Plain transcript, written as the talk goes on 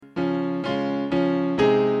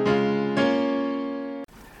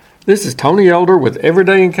This is Tony Elder with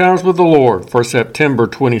Everyday Encounters with the Lord for September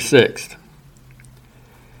 26th.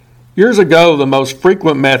 Years ago, the most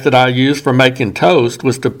frequent method I used for making toast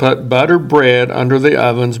was to put buttered bread under the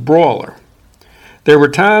oven's broiler. There were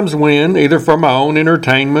times when, either for my own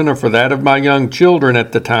entertainment or for that of my young children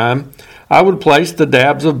at the time, I would place the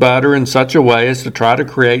dabs of butter in such a way as to try to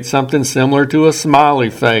create something similar to a smiley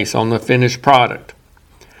face on the finished product.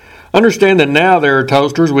 Understand that now there are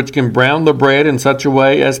toasters which can brown the bread in such a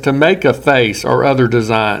way as to make a face or other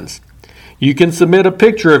designs. You can submit a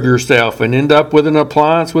picture of yourself and end up with an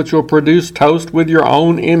appliance which will produce toast with your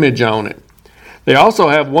own image on it. They also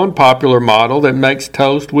have one popular model that makes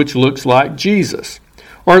toast which looks like Jesus,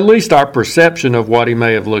 or at least our perception of what he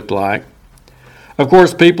may have looked like. Of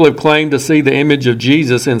course, people have claimed to see the image of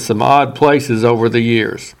Jesus in some odd places over the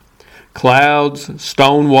years. Clouds,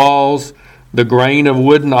 stone walls, the grain of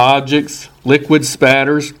wooden objects, liquid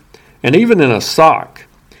spatters, and even in a sock.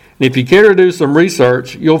 And if you care to do some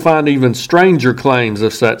research, you'll find even stranger claims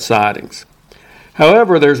of such sightings.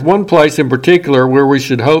 However, there's one place in particular where we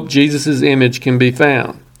should hope Jesus' image can be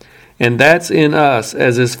found, and that's in us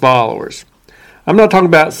as his followers. I'm not talking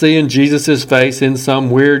about seeing Jesus' face in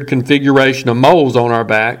some weird configuration of moles on our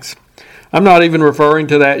backs. I'm not even referring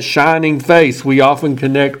to that shining face we often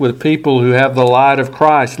connect with people who have the light of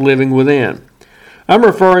Christ living within. I'm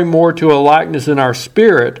referring more to a likeness in our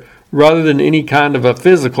spirit rather than any kind of a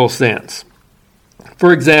physical sense.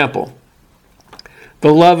 For example,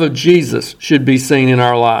 the love of Jesus should be seen in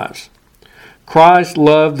our lives. Christ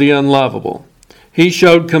loved the unlovable. He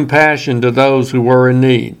showed compassion to those who were in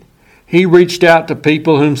need. He reached out to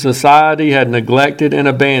people whom society had neglected and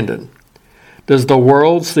abandoned. Does the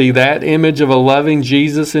world see that image of a loving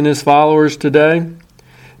Jesus in his followers today?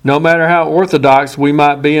 No matter how orthodox we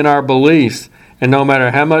might be in our beliefs, and no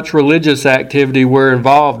matter how much religious activity we're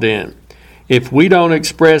involved in, if we don't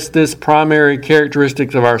express this primary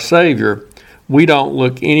characteristic of our Savior, we don't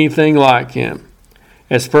look anything like him.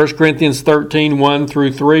 As 1 Corinthians 13, 1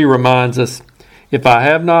 through 3 reminds us, if I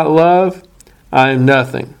have not love, I am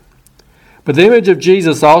nothing. But the image of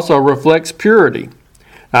Jesus also reflects purity.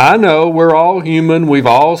 I know we're all human, we've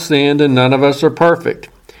all sinned, and none of us are perfect.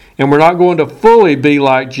 And we're not going to fully be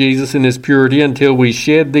like Jesus in his purity until we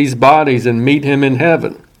shed these bodies and meet him in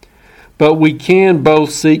heaven. But we can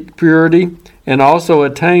both seek purity and also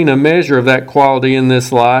attain a measure of that quality in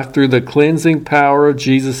this life through the cleansing power of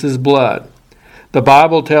Jesus' blood. The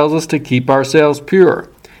Bible tells us to keep ourselves pure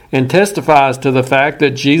and testifies to the fact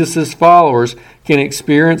that Jesus' followers can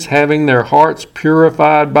experience having their hearts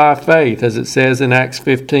purified by faith, as it says in Acts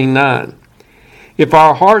 15:9. If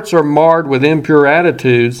our hearts are marred with impure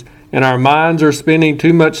attitudes and our minds are spending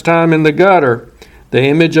too much time in the gutter, the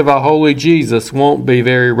image of a holy Jesus won't be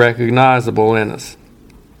very recognizable in us.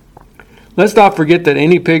 Let's not forget that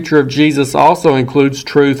any picture of Jesus also includes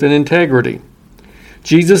truth and integrity.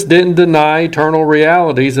 Jesus didn't deny eternal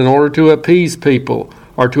realities in order to appease people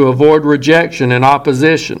or to avoid rejection and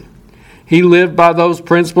opposition. He lived by those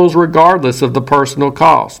principles regardless of the personal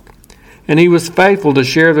cost. And he was faithful to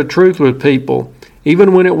share the truth with people,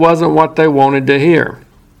 even when it wasn't what they wanted to hear.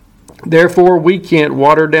 Therefore, we can't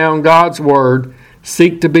water down God's word,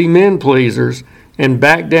 seek to be men pleasers, and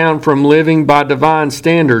back down from living by divine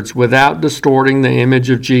standards without distorting the image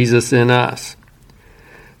of Jesus in us.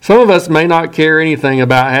 Some of us may not care anything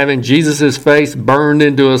about having Jesus' face burned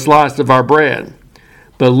into a slice of our bread.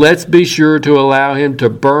 But let's be sure to allow him to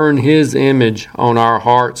burn his image on our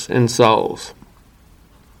hearts and souls.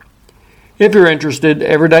 If you're interested,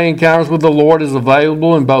 Everyday Encounters with the Lord is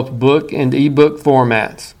available in both book and ebook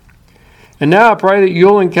formats. And now I pray that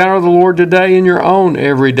you'll encounter the Lord today in your own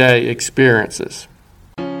everyday experiences.